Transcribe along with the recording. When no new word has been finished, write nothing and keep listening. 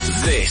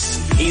This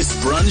is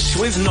Brunch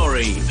with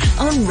Noreen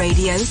on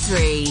Radio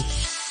 3.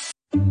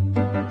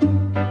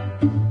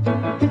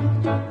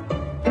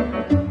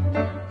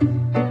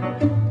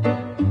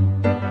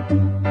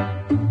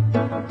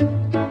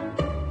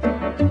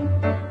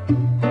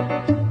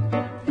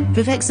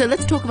 Vivek, so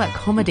let's talk about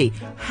comedy.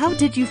 How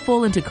did you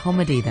fall into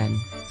comedy then?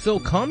 So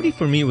comedy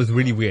for me was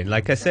really weird.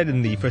 Like I said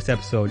in the first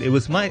episode, it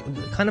was my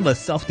kind of a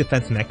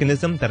self-defense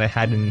mechanism that I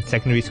had in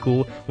secondary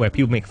school where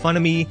people make fun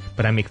of me,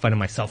 but I make fun of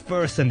myself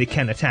first and they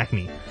can't attack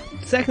me.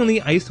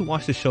 Secondly, I used to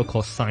watch this show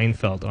called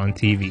Seinfeld on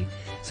TV.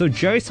 So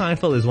Jerry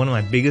Seinfeld is one of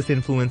my biggest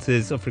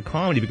influences for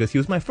comedy because he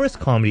was my first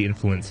comedy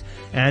influence.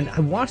 And I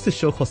watched this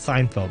show called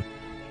Seinfeld.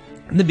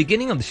 In the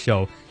beginning of the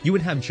show, you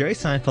would have Jerry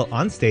Seinfeld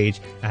on stage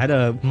at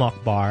a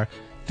mock bar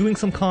doing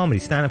some comedy,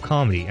 stand-up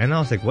comedy. And I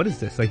was like, what is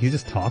this? Like, he's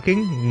just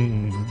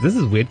talking? This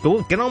is weird.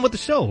 Go get on with the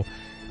show.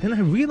 Then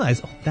I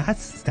realized, oh,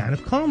 that's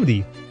stand-up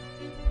comedy.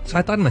 So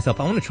I thought to myself,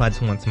 I want to try this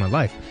once in my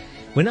life.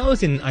 When I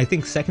was in, I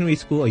think, secondary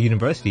school or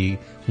university,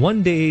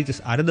 one day,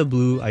 just out of the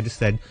blue, I just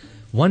said,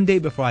 one day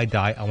before I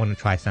die, I want to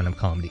try stand-up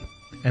comedy.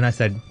 And I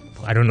said,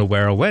 I don't know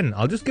where or when.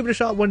 I'll just give it a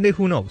shot one day,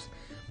 who knows?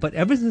 But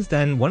ever since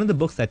then, one of the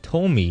books that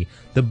told me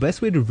the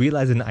best way to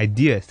realize an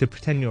idea is to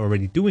pretend you're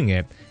already doing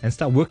it and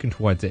start working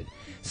towards it.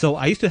 So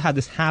I used to have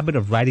this habit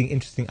of writing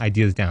interesting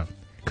ideas down.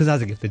 Because I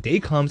was like, if the day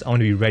comes, I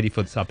want to be ready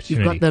for this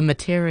opportunity. You've got the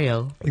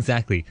material.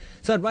 Exactly.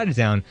 So I'd write it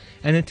down.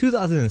 And in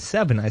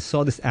 2007, I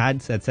saw this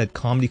ad that said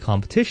comedy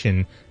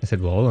competition. I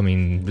said, well, I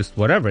mean, just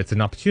whatever. It's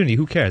an opportunity.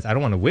 Who cares? I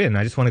don't want to win.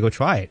 I just want to go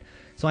try it.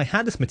 So I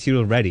had this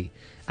material ready.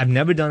 I've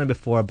never done it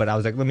before, but I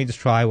was like, let me just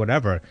try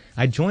whatever.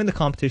 I joined the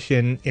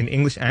competition in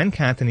English and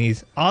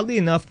Cantonese. Oddly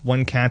enough,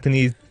 one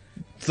Cantonese.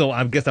 So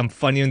I guess I'm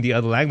funny in the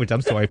other language.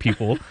 I'm sorry,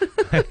 people.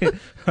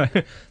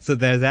 So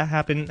there's that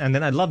happened, and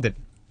then I loved it.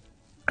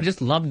 I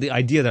just loved the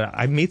idea that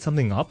I made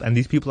something up, and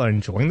these people are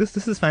enjoying this.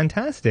 This is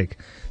fantastic.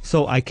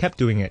 So I kept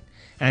doing it,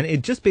 and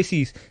it just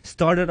basically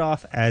started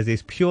off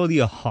as purely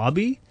a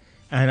hobby.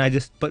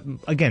 And but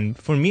again,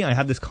 for me, I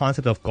have this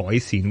concept of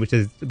goi scene, which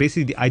is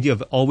basically the idea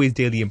of always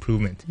daily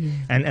improvement.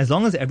 And as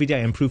long as every day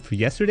I improve for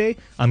yesterday,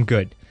 I'm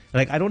good.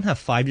 Like, I don't have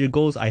 5-year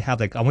goals. I have,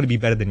 like, I want to be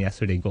better than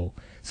yesterday goal.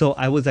 So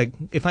I was like,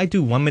 if I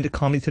do 1 minute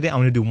comedy today, I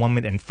want to do 1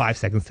 minute and 5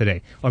 seconds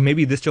today. Or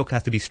maybe this joke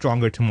has to be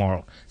stronger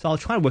tomorrow. So I'll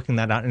try working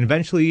that out. And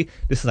eventually,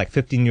 this is like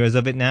 15 years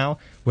of it now,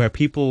 where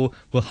people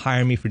will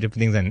hire me for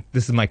different things. And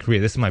this is my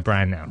career. This is my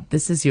brand now.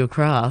 This is your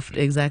craft.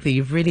 Exactly.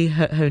 You've really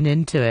honed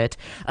into it.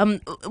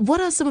 What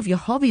are some of your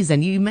hobbies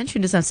then? You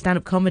mentioned as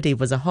stand-up comedy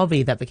was a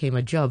hobby that became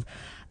a job.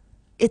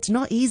 It's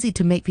not easy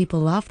to make people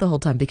laugh the whole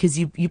time because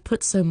you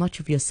put so much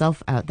of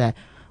yourself out there.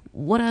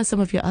 What are some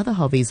of your other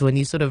hobbies when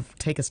you sort of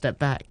take a step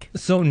back?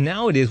 So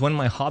nowadays, one of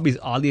my hobbies,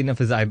 oddly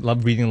enough, is I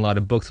love reading a lot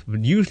of books.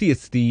 But usually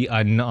it's the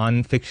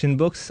non-fiction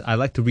books. I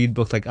like to read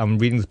books like I'm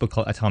reading this book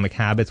called Atomic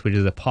Habits, which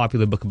is a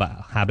popular book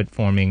about habit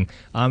forming.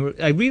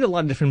 I read a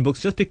lot of different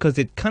books just because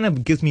it kind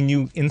of gives me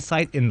new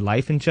insight in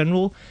life in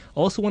general.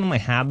 Also, one of my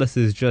habits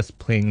is just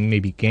playing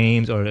maybe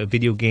games or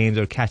video games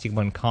or catching up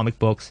on comic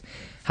books.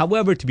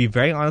 However, to be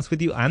very honest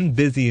with you, I'm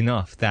busy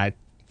enough that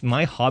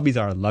my hobbies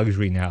are a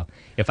luxury now.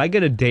 If I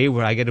get a day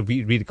where I get to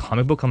read a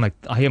comic book, I'm like,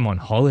 I am on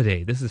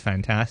holiday. This is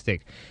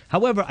fantastic.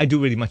 However, I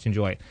do really much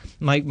enjoy it.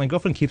 My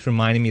girlfriend keeps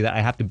reminding me that I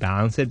have to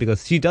balance it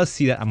because she does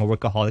see that I'm a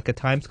workaholic at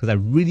times because I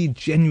really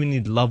genuinely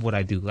love what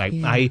I do. Like,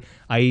 yeah.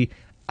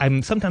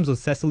 I'm sometimes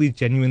obsessively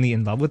genuinely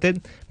in love with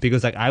it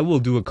because like I will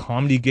do a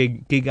comedy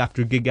gig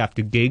after gig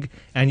after gig,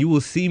 and you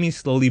will see me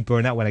slowly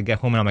burn out when I get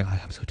home and I'm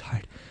like, I'm so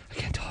tired. I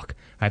can't talk.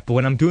 Right, but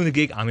when I'm doing the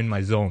gig, I'm in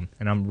my zone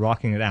and I'm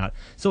rocking it out.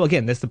 So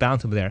again, there's the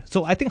balance over there.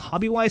 So I think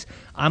hobby-wise,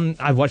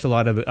 I've watched a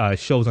lot of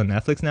shows on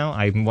Netflix now.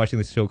 I'm watching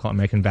this show called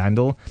American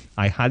Vandal.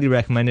 I highly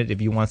recommend it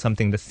if you want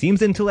something that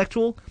seems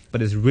intellectual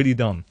but is really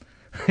dumb.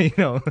 You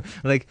know,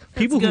 like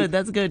people.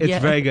 That's good. It's yeah.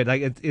 very good.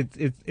 Like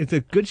it's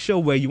a good show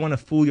where you want to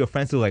fool your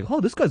friends. To like,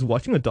 oh, this guy's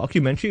watching a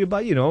documentary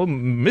about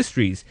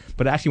mysteries.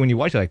 But actually, when you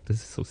watch it, like,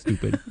 this is so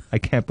stupid. I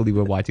can't believe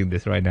we're watching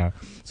this right now.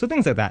 So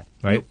things like that,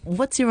 right?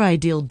 What's your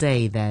ideal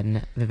day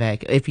then,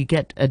 Vivek? If you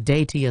get a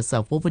day to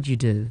yourself, what would you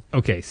do?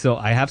 Okay, so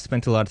I have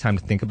spent a lot of time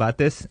to think about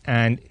this,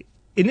 and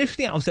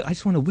initially I was like, I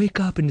just want to wake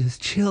up and just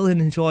chill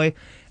and enjoy.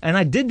 And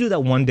I did do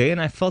that one day,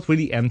 and I felt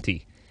really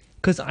empty.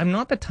 Because I'm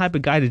not the type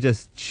of guy to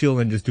just chill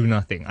and just do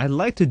nothing. I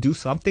like to do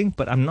something,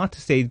 but I'm not to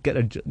say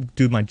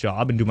do my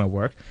job and do my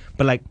work.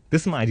 But like,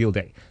 this is my ideal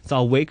day. So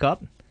I'll wake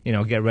up,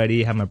 get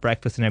ready, have my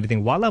breakfast and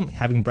everything. While I'm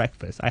having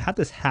breakfast, I have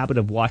this habit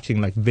of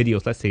watching like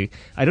videos. Let's say,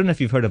 I don't know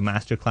if you've heard of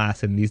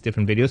Masterclass and these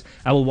different videos.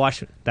 I will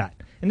watch that.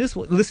 And just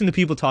listen to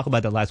people talk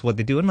about their lives, what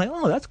they do. And I'm like,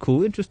 oh, that's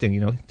cool,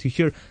 interesting, to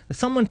hear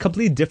someone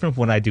completely different from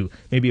what I do.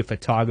 Maybe a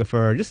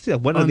photographer, just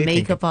what are they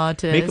thinking? Makeup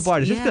artist. Makeup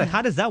artist. Yeah. Just like,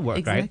 how does that work,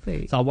 exactly.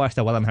 Right? So I'll watch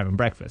that while I'm having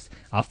breakfast.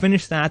 I'll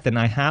finish that. Then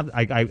I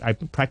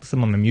practice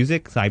some of my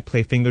music. So I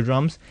play finger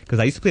drums because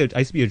I used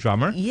to be a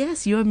drummer.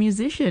 Yes, you're a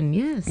musician,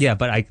 yes. Yeah,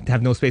 but I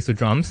have no space for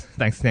drums.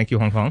 Thank you,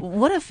 Hong Kong.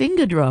 What are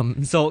finger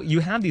drums? So you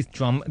have these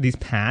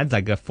pads,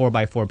 like a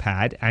 4x4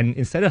 pad. And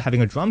instead of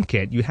having a drum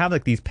kit, you have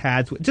like these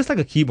pads, just like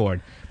a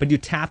keyboard. But you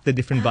tap the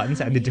different buttons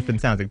and the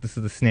different sounds. Like this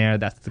is the snare,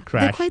 that's the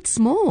crash. They're quite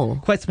small.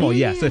 Quite small,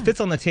 yeah. So it fits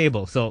on the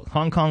table. So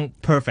Hong Kong,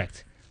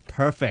 perfect,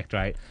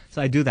 right?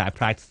 So I do that. I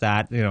practice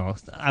that.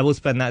 I will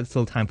spend that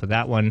little time for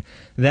that one.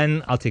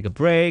 Then I'll take a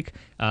break,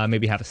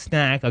 maybe have a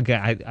snack.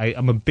 Again,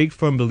 I'm a big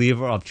firm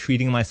believer of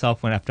treating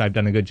myself after I've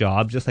done a good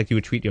job, just like you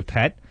would treat your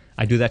pet.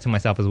 I do that to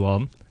myself as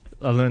well.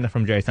 I learned that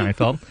from Jerry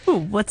Seinfeld.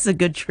 What's a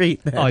good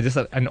treat then? Oh, just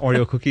an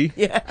Oreo cookie.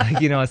 Yeah.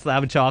 A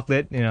slab of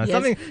chocolate. Yes,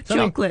 something.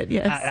 chocolate,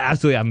 yes.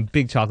 Absolutely. I'm a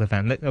big chocolate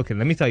fan. Let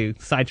me tell you,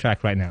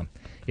 sidetrack right now.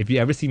 If you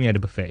ever see me at a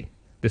buffet,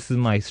 this is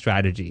my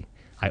strategy.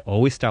 I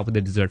always start with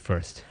the dessert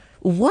first.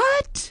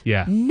 What?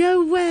 Yeah.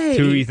 No way.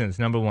 2 reasons.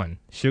 Number 1,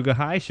 sugar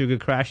high, sugar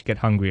crash, get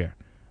hungrier.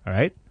 All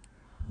right?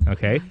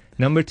 Okay.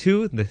 Number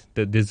 2,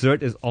 the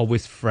dessert is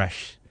always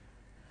fresh.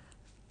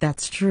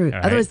 That's true.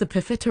 Right. Otherwise, the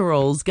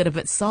profiteroles get a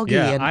bit soggy.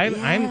 Yeah,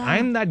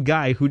 I'm that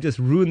guy who just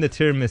ruined the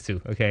tiramisu.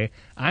 Okay,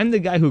 I'm the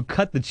guy who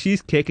cut the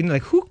cheesecake, and you're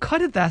like, who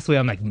cut it that way?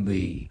 I'm like,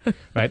 me,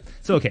 right?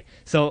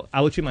 So I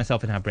will treat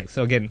myself and have breaks.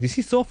 So again, you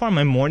see, so far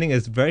my morning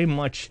is very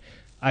much,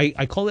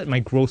 I call it my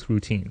growth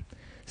routine.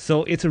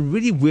 So it's a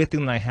really weird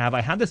thing that I have.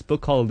 I have this book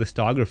called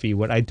Listography.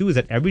 What I do is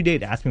that every day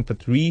it asks me for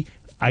 3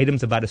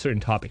 items about a certain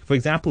topic. For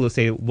example, it'll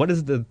say, what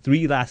is the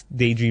 3 last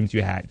daydreams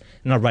you had?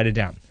 And I'll write it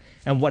down.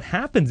 And what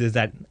happens is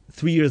that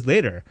 1 year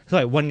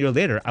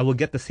later, I will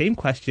get the same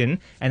question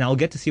and I'll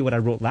get to see what I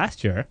wrote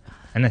last year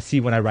and I see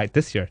what I write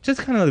this year.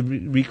 Just kind of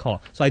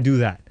recall. So I do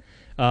that.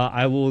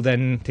 I will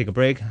then take a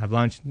break, have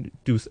lunch,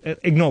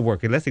 ignore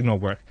work. Let's ignore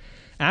work.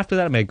 After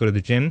that, I might go to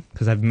the gym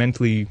because I've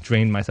mentally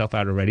drained myself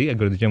out already. I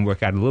go to the gym,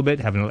 work out a little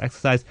bit, have a little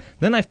exercise.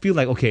 Then I feel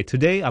like, okay,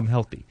 today I'm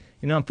healthy.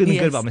 I'm feeling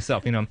good about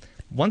myself.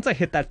 Once I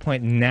hit that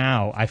point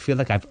now, I feel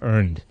like I've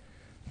earned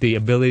the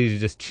ability to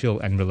just chill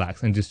and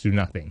relax and just do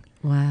nothing.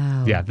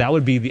 Wow. Yeah, that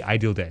would be the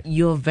ideal day.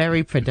 You're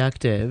very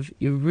productive.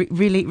 You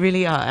really,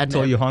 really are. And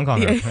so you're Hong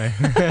Konger,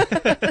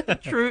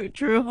 right?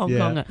 True Hong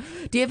Konger.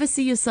 Do you ever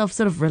see yourself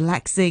sort of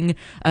relaxing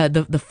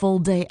the full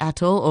day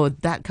at all, or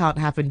that can't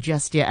happen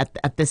just yet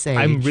at this age?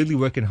 I'm really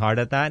working hard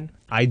at that.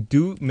 I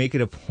do make it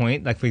a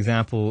point, like for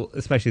example,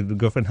 especially the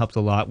girlfriend helps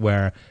a lot,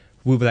 where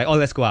we'll be like, oh,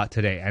 let's go out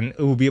today. And it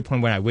will be a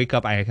point where I wake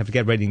up, I have to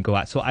get ready and go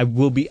out. So I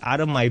will be out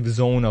of my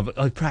zone of,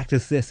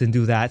 practice this and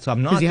do that. So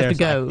I'm not there. Have to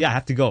go. I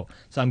have to go.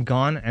 So I'm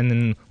gone. And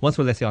then once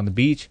we're, let's say, on the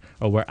beach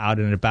or we're out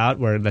and about,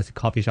 we're, let's say,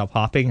 coffee shop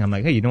hopping, I'm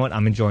like, hey, you know what?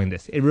 I'm enjoying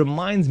this. It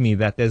reminds me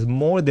that there's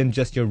more than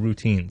just your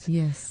routines.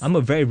 Yes. I'm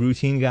a very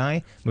routine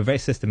guy. I'm a very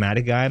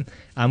systematic guy.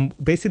 I'm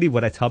basically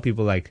what I tell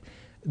people, like,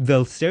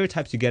 the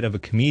stereotypes you get of a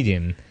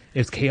comedian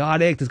is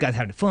chaotic, this guy's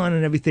having fun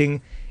and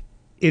everything.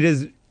 It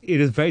is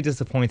very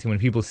disappointing when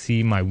people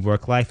see my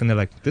work life and they're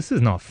like, this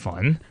is not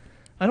fun.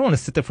 I don't want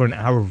to sit there for an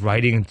hour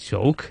writing a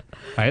joke,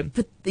 right?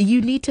 But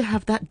you need to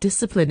have that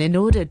discipline in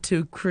order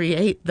to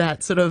create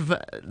that sort of,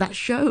 that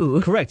show.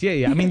 Correct,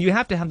 yeah. I mean, you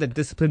have to have that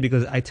discipline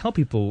because I tell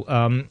people,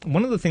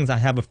 one of the things I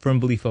have a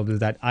firm belief of is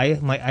that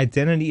my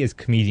identity is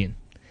comedian.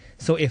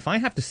 So if I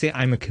have to say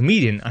I'm a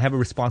comedian, I have a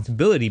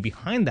responsibility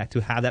behind that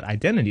to have that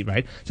identity,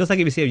 right? Just like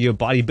if you say you're a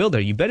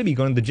bodybuilder, you better be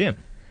going to the gym.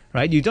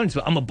 Right, you don't.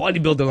 I'm a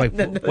bodybuilder.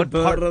 Like, what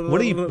part?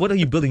 What are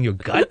you building? Your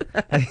gut?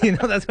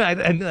 That's why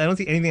I don't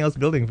see anything else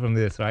building from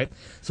this. Right.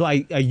 So I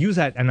use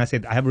that, and I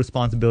said I have a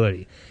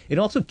responsibility. It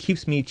also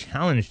keeps me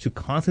challenged to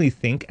constantly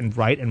think and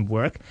write and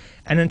work,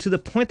 and then to the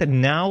point that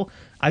now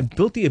I've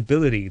built the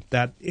ability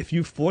that if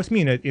you force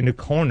me in a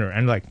corner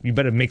and like you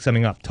better make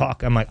something up,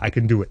 talk, I'm like I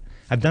can do it.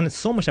 I've done it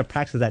so much. I've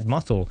practiced that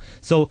muscle.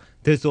 So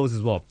there's those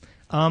as well.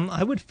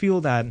 I would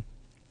feel that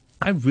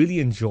I really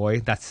enjoy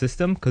that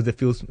system because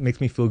it makes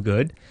me feel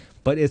good.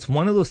 But it's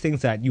one of those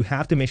things that you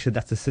have to make sure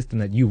that's the system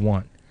that you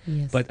want.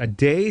 Yes. But a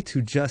day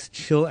to just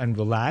chill and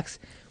relax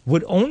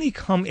would only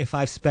come if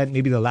I've spent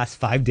maybe the last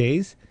 5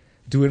 days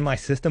doing my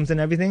systems and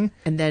everything.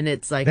 And then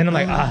it's like... Then I'm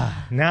like,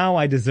 now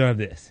I deserve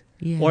this.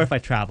 Yeah. Or if I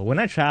travel. When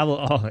I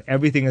travel,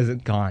 everything is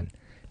gone.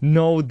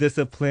 No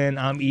discipline.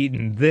 I'm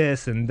eating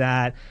this and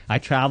that. I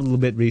traveled a little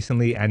bit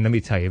recently, and let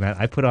me tell you, man,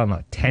 I put on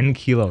like 10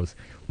 kilos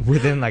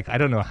within like, I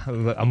don't know,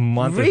 a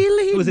month.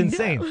 Really? It was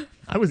insane. No.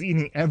 I was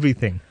eating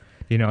everything.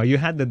 You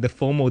had the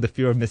FOMO, the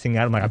fear of missing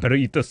out. I'm like, I better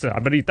eat this, I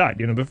better eat that,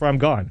 before I'm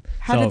gone.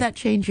 How did that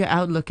change your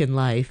outlook in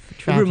life,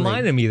 traveling? It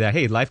reminded me that,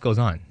 hey, life goes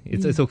on.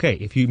 It's okay.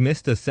 If you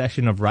missed a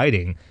session of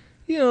writing,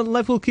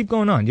 life will keep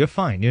going on. You're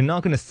fine. You're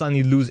not going to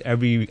suddenly lose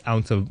every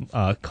ounce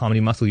of comedy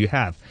muscle you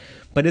have.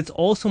 But it's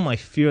also my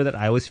fear that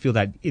I always feel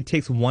that it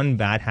takes one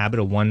bad habit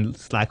or one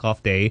slack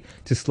off day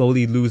to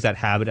slowly lose that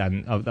habit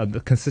of the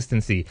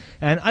consistency.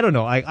 And I don't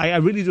know. I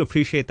really do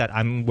appreciate that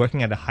I'm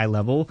working at a high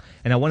level,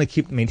 and I want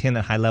to maintain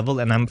that high level.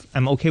 And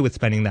I'm okay with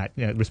spending that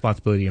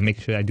responsibility and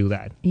making sure I do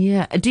that.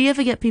 Yeah. Do you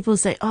ever get people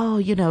say,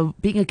 "Oh,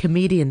 being a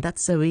comedian,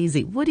 that's so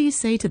easy"? What do you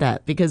say to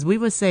that? Because we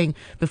were saying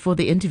before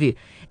the interview,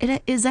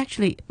 it is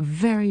actually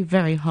very,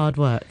 very hard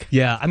work.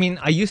 Yeah. I mean,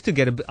 I used to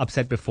get a bit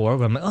upset before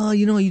where I'm like,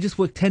 you just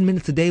work 10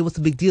 minutes a day. What's the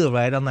the big deal,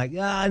 right? I'm like,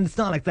 yeah, it's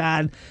not like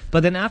that.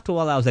 But then after a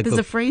while, I was like, There's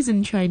a phrase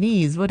in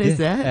Chinese. What is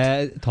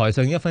that? 台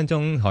上一分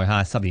鐘，台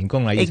下10年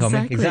功，你錯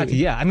咩? Exactly.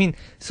 Yeah. I mean,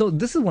 so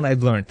this is what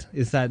I've learned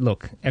is that,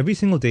 look, every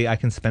single day I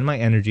can spend my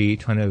energy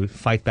trying to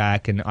fight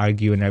back and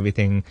argue and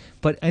everything.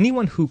 But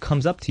anyone who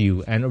comes up to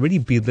you and already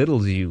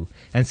belittles you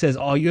and says,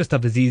 oh, your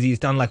stuff is easy, it's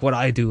done like what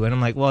I do. And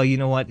I'm like, well, you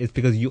know what? It's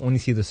because you only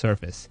see the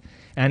surface.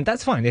 And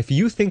that's fine. If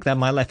you think that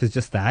my life is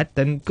just that,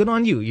 then good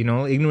on you. You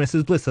know, ignorance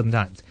is bliss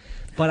sometimes.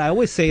 But I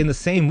always say in the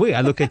same way,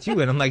 I look at you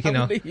and I'm like, you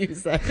know,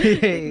 use that.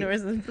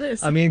 Ignorance is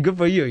bliss. I mean, good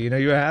for you. You know,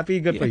 you're happy,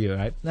 good for you,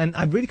 right? And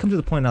I've really come to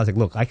the point, I was like,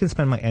 look, I can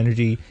spend my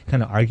energy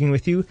kind of arguing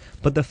with you,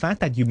 but the fact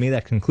that you made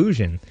that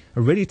conclusion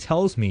already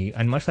tells me,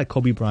 and much like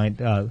Kobe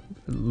Bryant,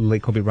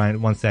 late Kobe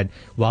Bryant once said,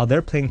 while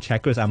they're playing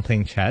checkers, I'm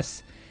playing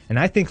chess. And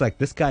I think like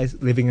this guy's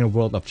living in a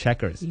world of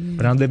checkers,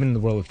 but I'm living in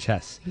the world of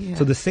chess. Yeah.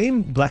 So the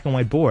same black and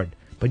white board,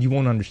 but you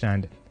won't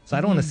understand it. So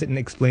I don't want to sit and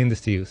explain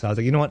this to you. So I was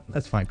like, you know what?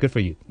 That's fine. Good for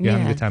you. You're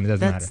having a good time. It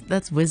doesn't matter.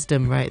 That's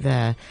wisdom right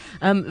there.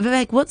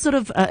 Vivek, what sort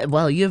of,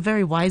 you're a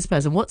very wise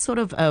person. What sort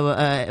of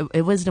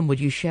wisdom would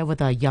you share with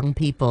our young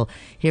people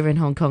here in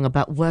Hong Kong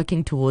about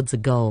working towards a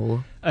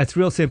goal? It's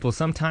real simple.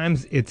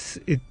 Sometimes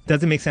it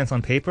doesn't make sense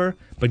on paper,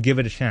 but give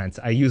it a chance.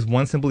 I use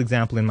one simple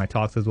example in my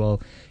talks as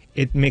well.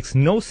 It makes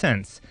no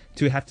sense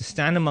to have to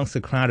stand amongst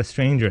a crowd of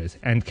strangers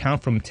and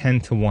count from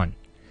 10 to 1.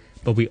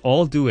 But we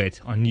all do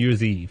it on New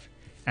Year's Eve.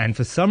 And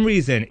for some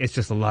reason, it's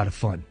just a lot of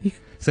fun.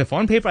 So if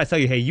on paper I tell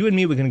you, hey, you and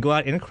me, we're going to go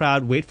out in a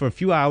crowd, wait for a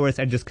few hours,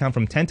 and just count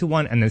from 10 to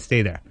 1 and then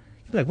stay there.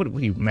 You're like, what are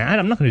you, mad?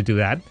 I'm not going to do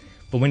that.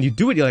 But when you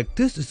do it, you're like,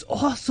 this is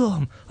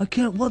awesome.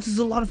 This is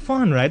a lot of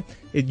fun, right?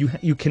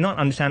 You cannot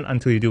understand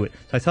until you do it.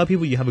 So I tell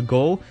people, you have a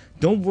goal.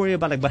 Don't worry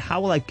about like, but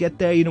how will I get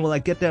there? You know, will I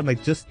get there? I'm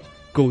like, just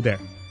go there.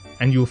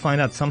 And you'll find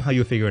out somehow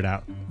you'll figure it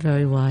out.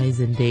 Very wise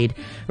indeed.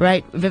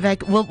 Right,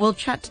 Vivek, we'll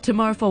chat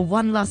tomorrow for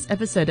one last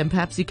episode, and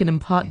perhaps you can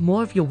impart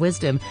more of your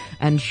wisdom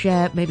and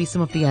share maybe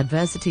some of the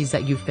adversities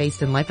that you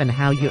faced in life and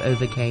how you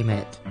overcame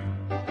it.